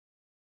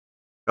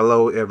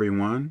Hello,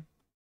 everyone.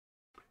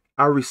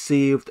 I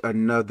received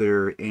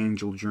another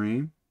angel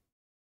dream.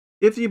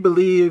 If you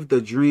believe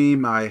the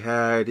dream I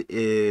had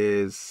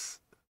is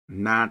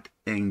not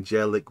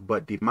angelic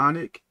but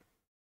demonic,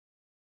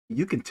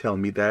 you can tell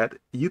me that.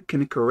 You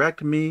can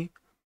correct me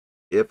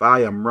if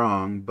I am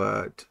wrong,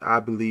 but I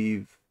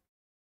believe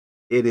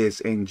it is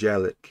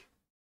angelic.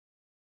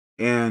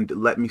 And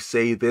let me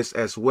say this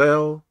as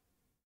well.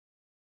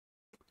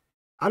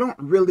 I don't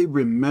really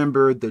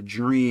remember the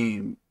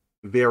dream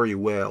very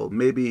well.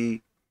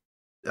 Maybe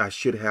I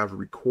should have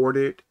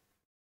recorded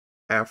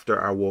after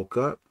I woke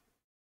up.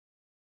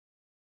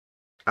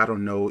 I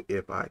don't know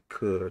if I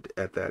could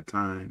at that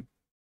time.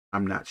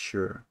 I'm not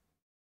sure.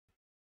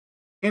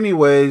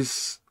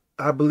 Anyways,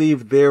 I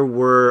believe there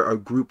were a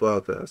group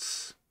of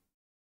us,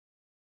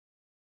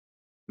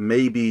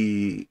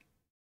 maybe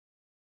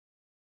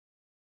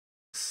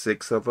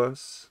six of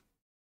us.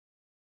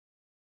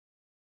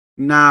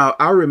 Now,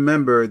 I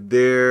remember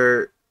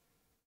there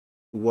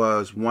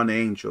was one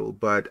angel,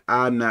 but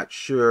I'm not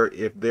sure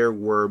if there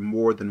were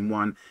more than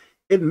one.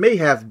 It may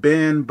have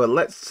been, but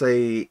let's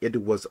say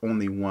it was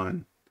only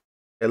one.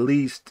 At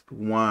least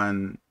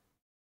one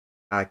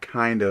I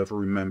kind of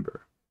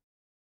remember.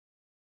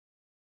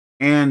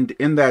 And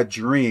in that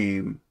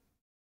dream,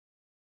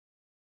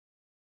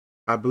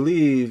 I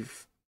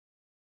believe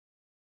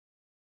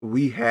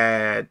we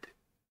had,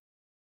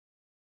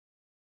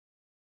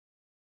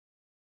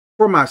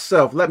 for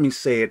myself, let me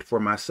say it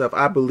for myself,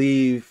 I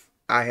believe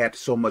I had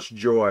so much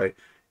joy.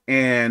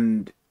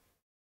 And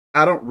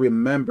I don't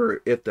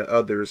remember if the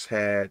others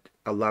had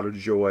a lot of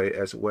joy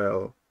as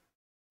well,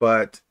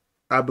 but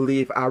I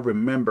believe I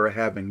remember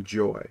having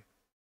joy.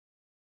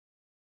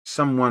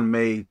 Someone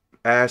may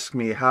ask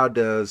me, how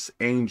does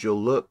angel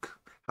look?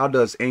 How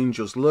does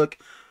angels look?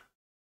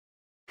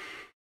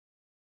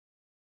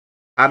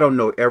 I don't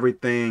know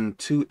everything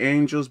to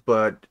angels,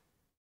 but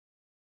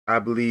I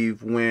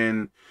believe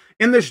when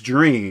in this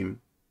dream,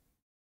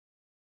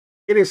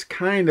 it is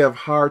kind of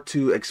hard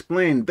to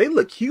explain. They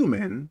look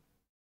human,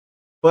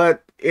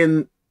 but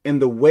in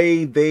the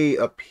way they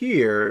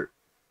appear,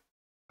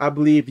 I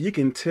believe you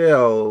can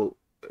tell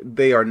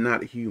they are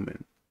not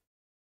human.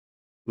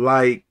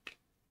 Like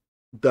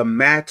the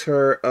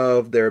matter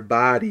of their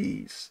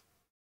bodies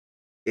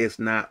is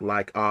not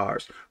like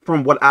ours.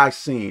 From what I've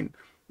seen,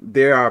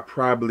 there are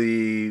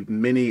probably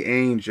many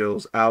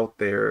angels out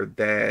there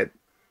that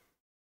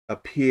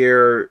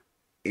appear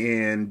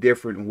in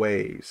different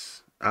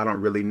ways. I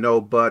don't really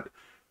know, but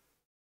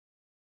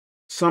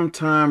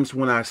sometimes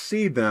when I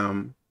see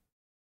them,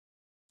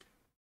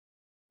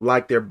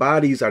 like their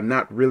bodies are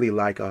not really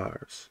like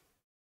ours.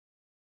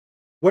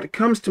 What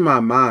comes to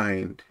my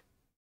mind,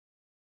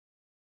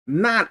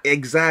 not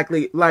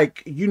exactly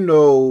like,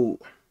 who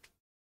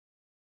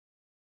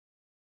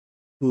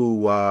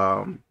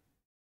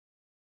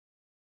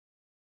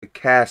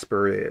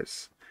Casper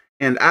is.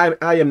 And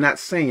I am not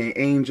saying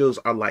angels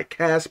are like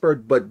Casper,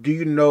 but do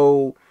you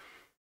know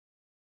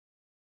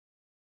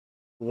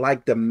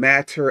like the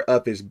matter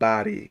of his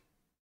body?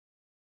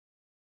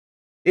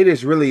 It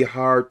is really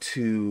hard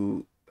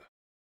to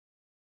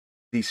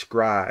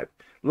describe.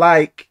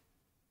 Like,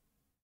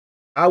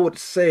 I would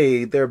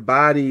say their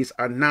bodies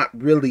are not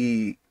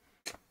really,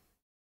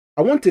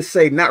 I want to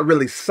say not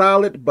really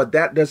solid, but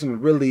that doesn't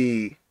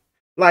really,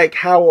 like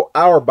how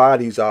our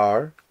bodies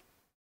are.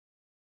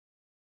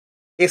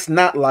 It's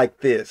not like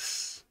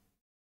this.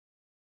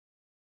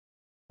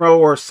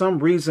 For some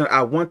reason,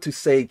 I want to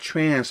say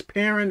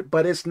transparent,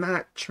 but it's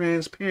not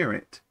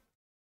transparent.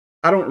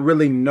 I don't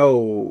really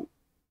know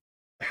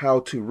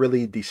how to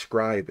really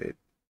describe it,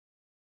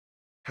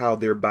 how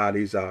their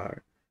bodies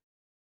are.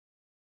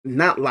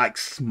 Not like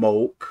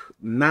smoke,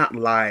 not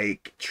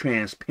like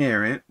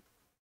transparent.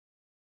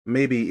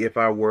 Maybe if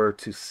I were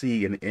to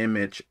see an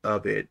image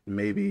of it,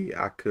 maybe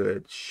I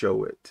could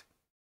show it.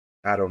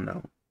 I don't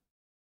know.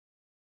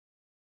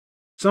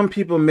 Some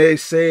people may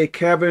say,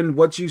 Kevin,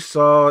 what you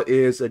saw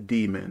is a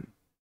demon.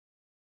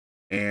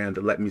 And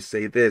let me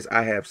say this,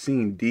 I have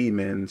seen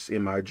demons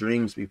in my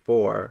dreams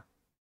before.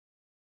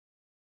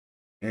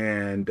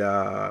 And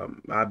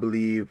I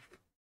believe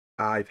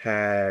I've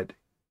had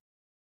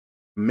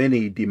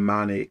many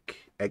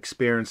demonic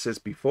experiences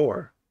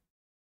before.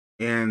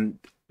 And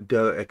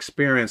the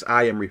experience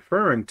I am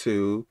referring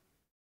to,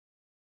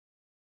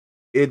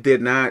 it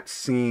did not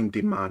seem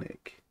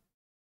demonic.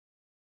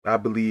 I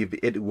believe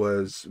it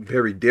was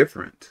very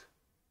different.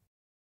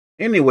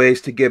 Anyways,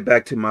 to get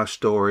back to my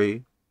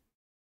story,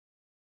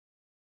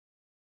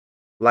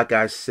 like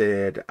I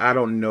said, I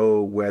don't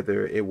know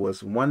whether it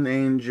was one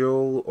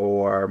angel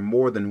or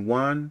more than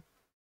one,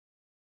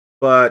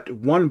 but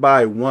one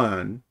by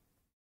one,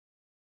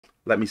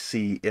 let me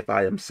see if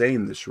I am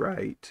saying this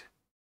right.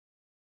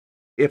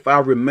 If I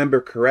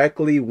remember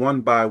correctly, one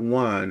by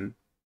one,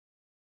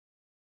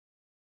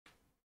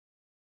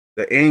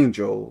 the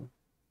angel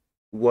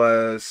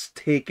was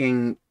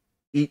taking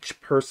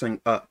each person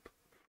up,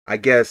 I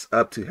guess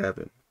up to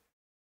heaven.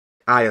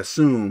 I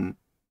assume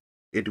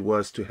it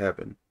was to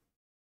heaven.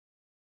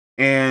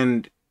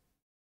 And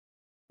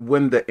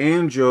when the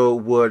angel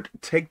would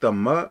take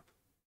them up,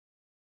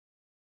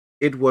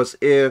 it was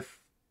if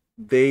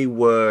they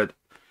would,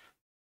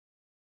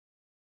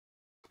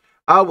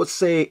 I would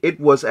say it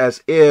was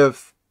as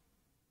if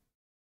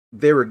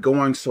they were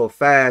going so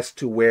fast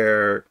to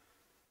where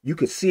you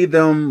could see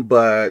them,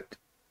 but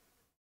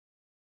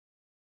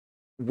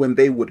when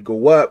they would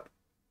go up,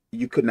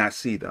 you could not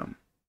see them,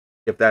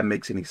 if that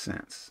makes any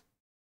sense.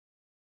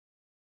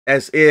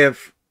 As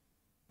if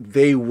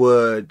they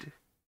would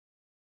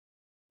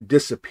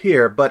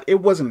disappear, but it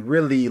wasn't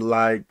really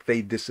like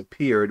they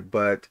disappeared,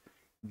 but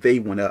they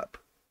went up,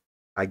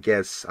 I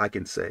guess I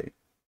can say.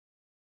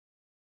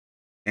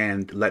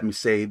 And let me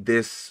say,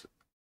 this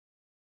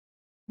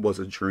was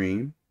a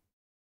dream.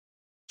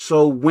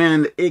 So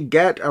when it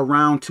got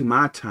around to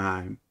my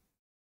time,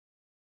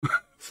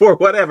 for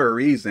whatever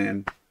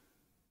reason,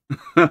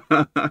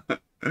 it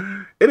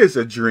is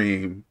a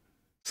dream.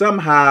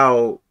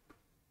 Somehow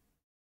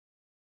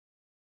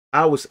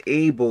I was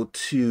able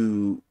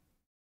to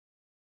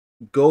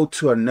go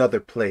to another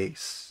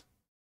place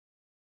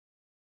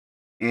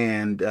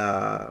and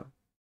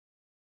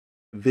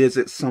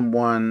visit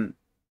someone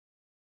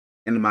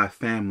in my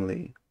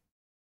family,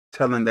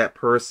 telling that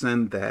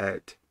person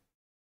that,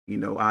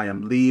 I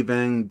am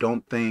leaving.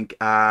 Don't think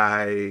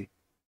I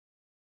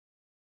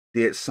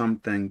did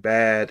something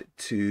bad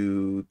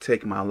to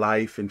take my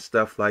life and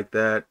stuff like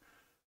that.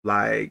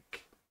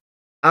 Like,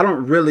 I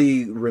don't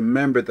really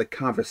remember the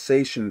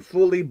conversation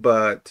fully,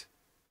 but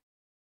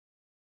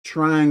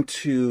trying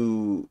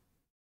to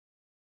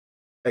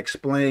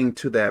explain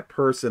to that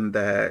person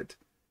that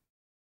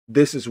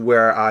this is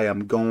where I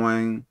am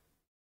going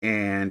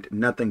and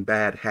nothing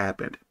bad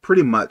happened.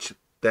 Pretty much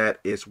that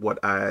is what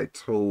I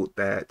told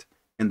that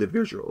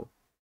individual.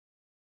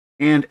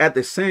 And at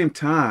the same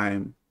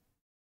time,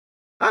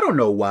 I don't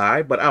know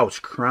why, but I was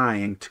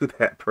crying to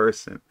that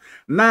person.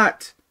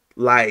 Not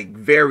like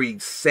very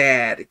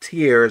sad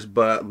tears,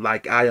 but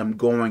like I am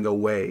going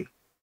away,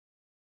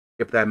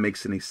 if that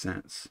makes any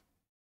sense.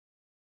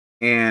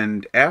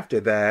 And after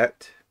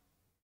that,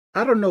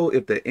 I don't know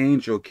if the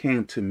angel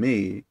came to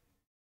me,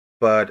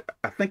 but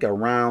I think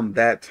around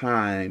that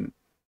time,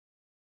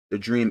 the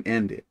dream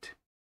ended.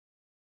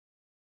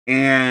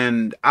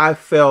 And I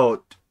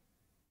felt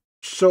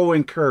so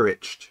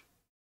encouraged.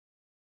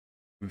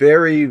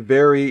 Very,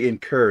 very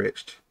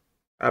encouraged.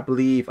 I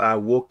believe I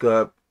woke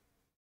up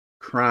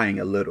crying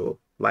a little,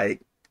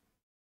 like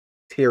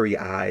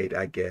teary-eyed,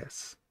 I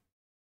guess.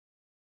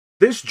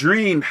 This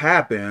dream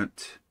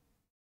happened,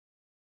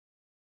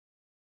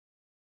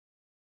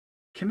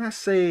 can I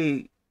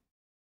say,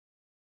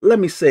 let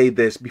me say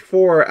this,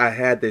 before I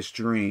had this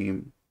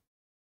dream,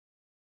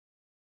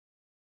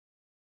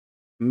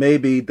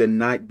 maybe the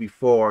night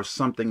before,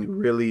 something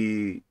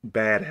really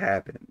bad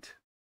happened.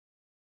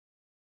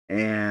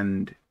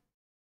 And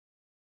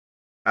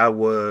I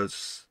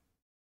was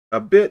a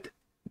bit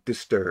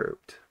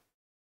disturbed.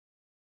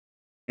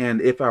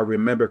 And if I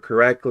remember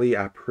correctly,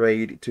 I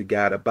prayed to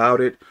God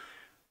about it.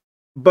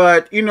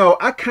 But,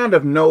 I kind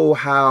of know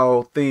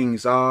how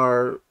things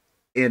are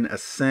in a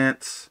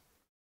sense.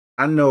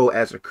 I know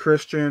as a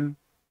Christian,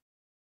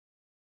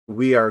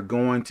 we are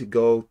going to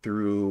go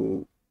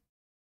through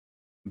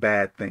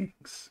bad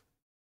things.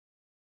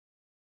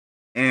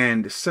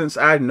 And since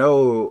I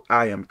know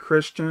I am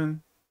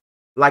Christian,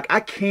 like I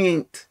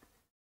can't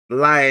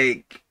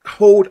like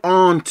hold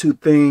on to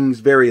things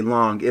very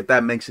long, if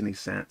that makes any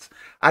sense.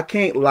 I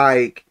can't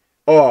like,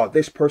 oh,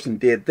 this person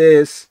did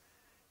this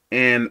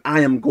and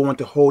I am going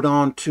to hold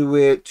on to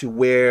it to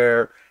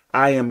where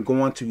I am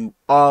going to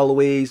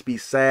always be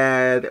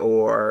sad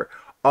or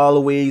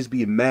always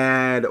be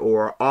mad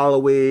or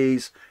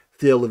always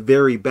feel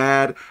very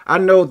bad. I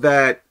know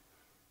that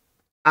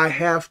I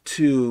have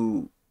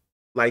to,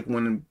 like,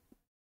 when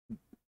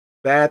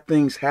bad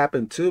things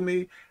happen to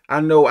me, I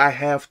know I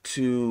have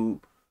to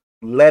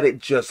let it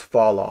just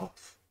fall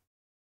off,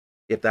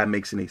 if that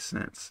makes any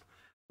sense.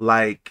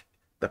 Like,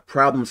 the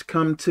problems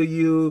come to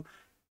you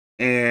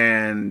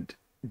and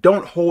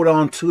don't hold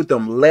on to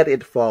them, let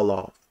it fall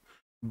off.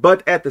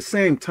 But at the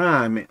same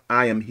time,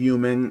 I am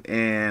human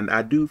and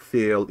I do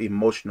feel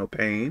emotional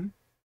pain.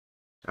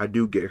 I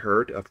do get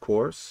hurt, of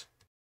course.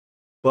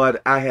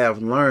 But I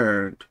have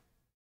learned,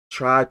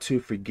 try to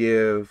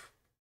forgive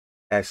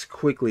as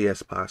quickly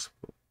as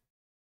possible.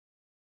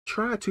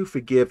 Try to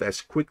forgive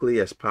as quickly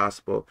as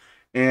possible.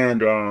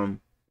 And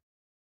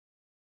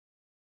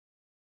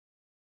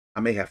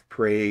I may have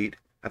prayed.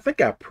 I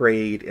think I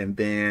prayed and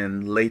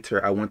then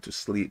later I went to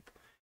sleep.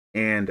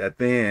 And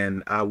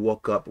then I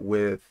woke up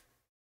with,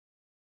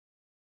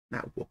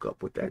 not woke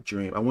up with that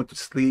dream. I went to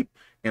sleep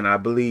and I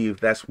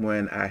believe that's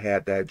when I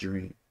had that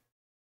dream.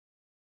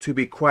 To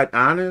be quite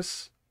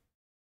honest,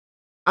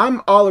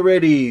 I'm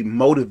already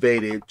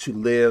motivated to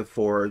live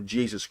for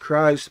Jesus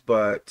Christ,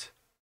 but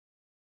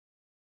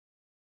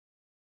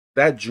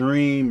that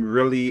dream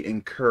really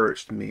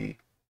encouraged me.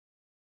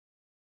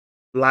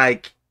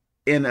 Like,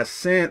 in a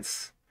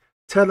sense,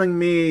 telling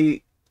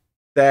me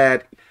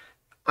that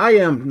I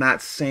am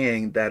not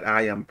saying that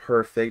I am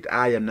perfect.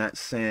 I am not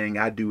saying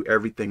I do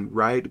everything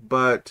right,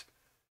 but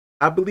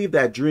I believe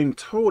that dream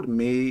told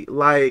me,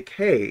 like,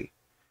 hey,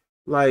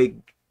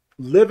 like,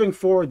 living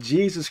for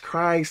Jesus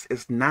Christ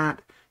is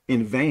not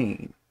in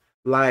vain.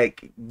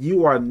 Like,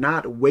 you are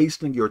not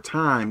wasting your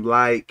time.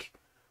 Like,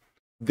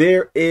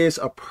 there is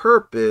a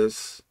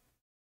purpose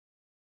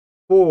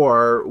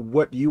for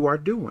what you are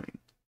doing.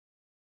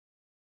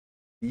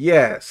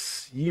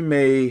 Yes, you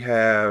may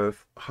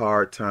have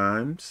hard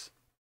times.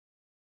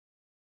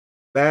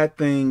 Bad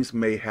things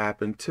may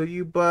happen to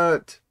you,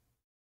 but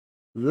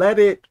let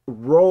it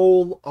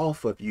roll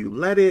off of you.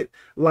 Let it,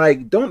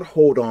 like, don't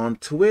hold on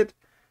to it.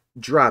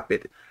 Drop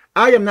it.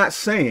 I am not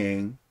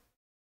saying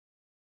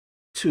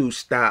to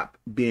stop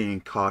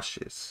being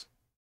cautious.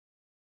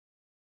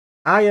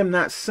 I am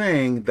not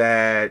saying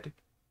that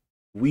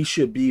we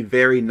should be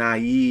very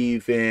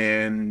naive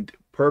and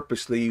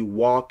purposely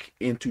walk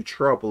into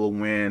trouble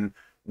when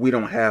we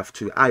don't have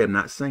to. I am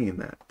not saying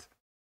that.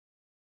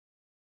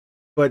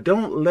 But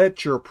don't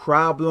let your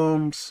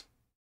problems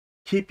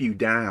keep you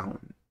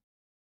down.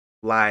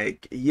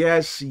 Like,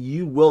 yes,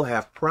 you will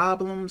have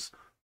problems,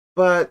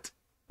 but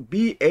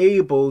be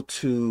able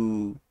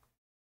to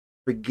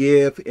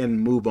forgive and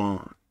move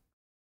on.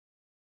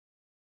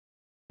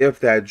 If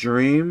that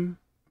dream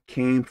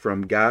came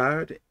from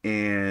God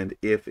and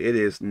if it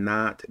is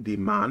not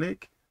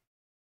demonic,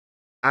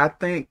 I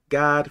thank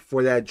God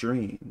for that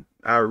dream.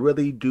 I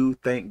really do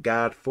thank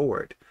God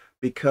for it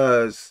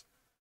because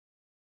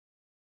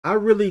I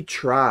really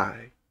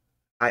try,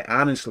 I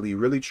honestly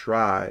really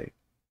try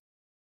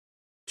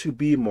to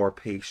be more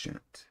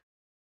patient,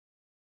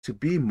 to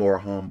be more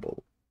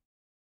humble,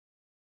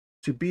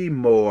 to be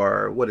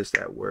more, what is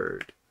that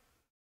word?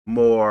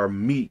 More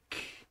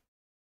meek.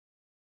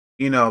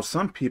 You know,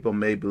 some people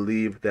may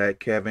believe that,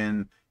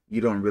 Kevin,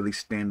 you don't really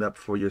stand up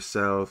for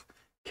yourself.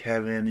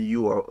 Kevin,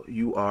 you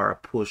are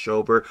a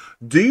pushover.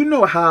 Do you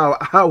know how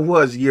I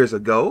was years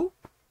ago?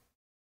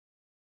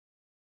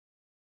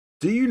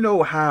 Do you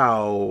know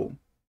how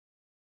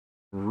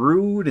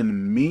rude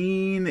and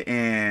mean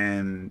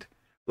and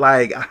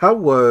like I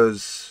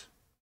was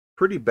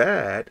pretty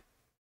bad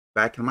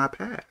back in my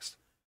past?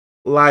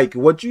 Like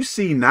what you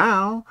see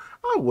now,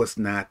 I was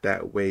not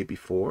that way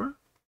before.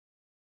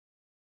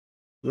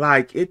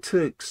 Like it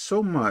took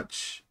so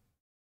much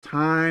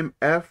time,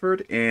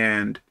 effort,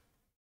 and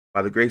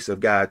by the grace of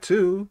God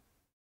too,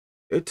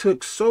 it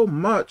took so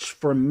much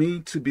for me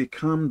to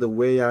become the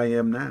way I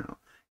am now.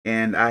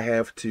 And I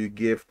have to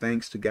give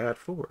thanks to God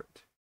for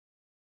it.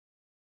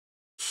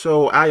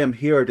 So I am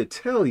here to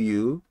tell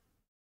you,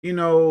 you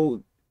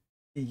know,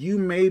 you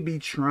may be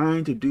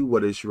trying to do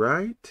what is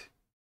right.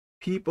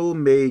 People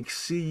may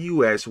see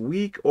you as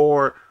weak,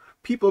 or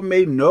people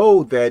may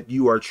know that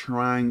you are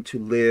trying to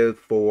live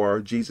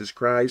for Jesus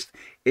Christ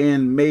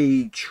and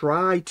may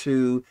try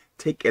to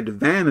take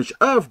advantage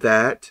of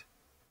that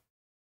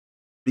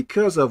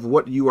because of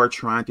what you are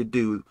trying to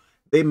do.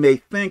 They may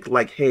think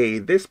like, hey,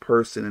 this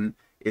person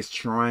is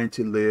trying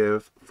to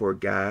live for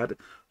God,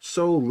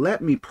 so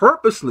let me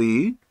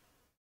purposely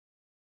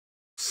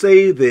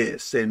say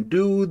this and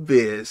do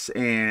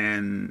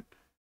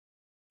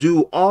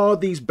all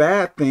these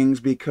bad things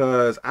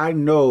because I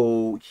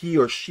know he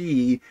or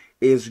she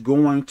is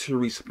going to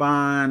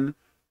respond,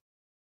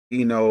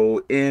 in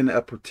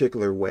a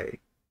particular way.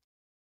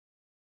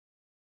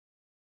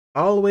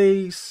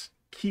 Always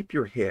keep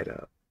your head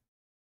up.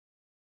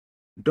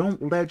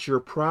 Don't let your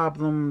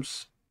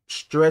problems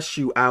stress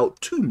you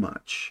out too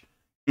much.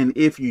 And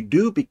if you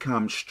do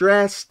become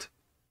stressed,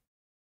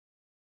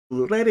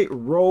 let it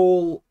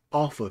roll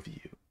off of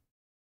you.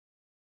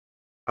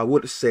 I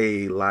would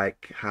say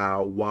like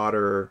how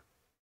water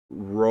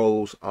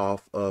rolls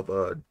off of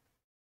a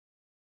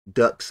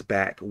duck's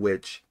back,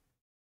 which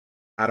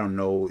I don't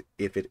know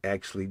if it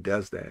actually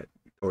does that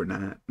or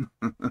not.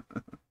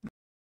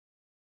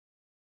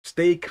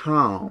 Stay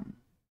calm.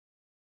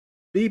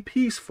 Be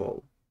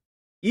peaceful.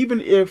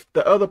 Even if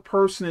the other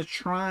person is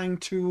trying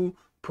to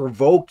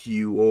provoke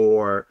you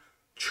or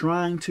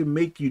trying to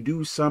make you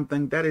do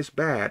something that is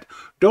bad,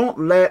 don't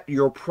let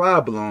your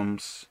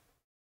problems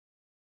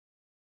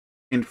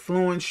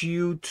influence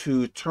you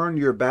to turn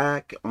your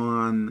back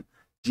on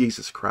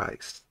Jesus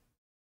Christ.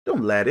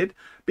 Don't let it,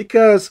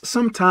 because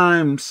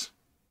sometimes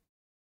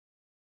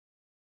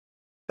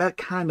that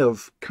kind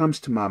of comes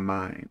to my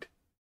mind.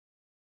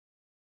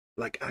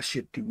 Like I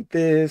should do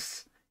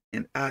this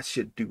and I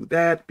should do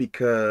that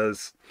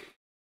because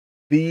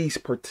these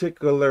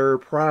particular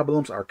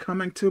problems are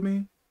coming to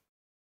me.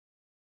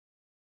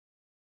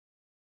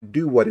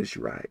 Do what is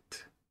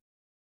right.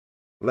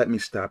 Let me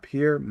stop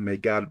here. May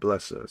God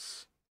bless us.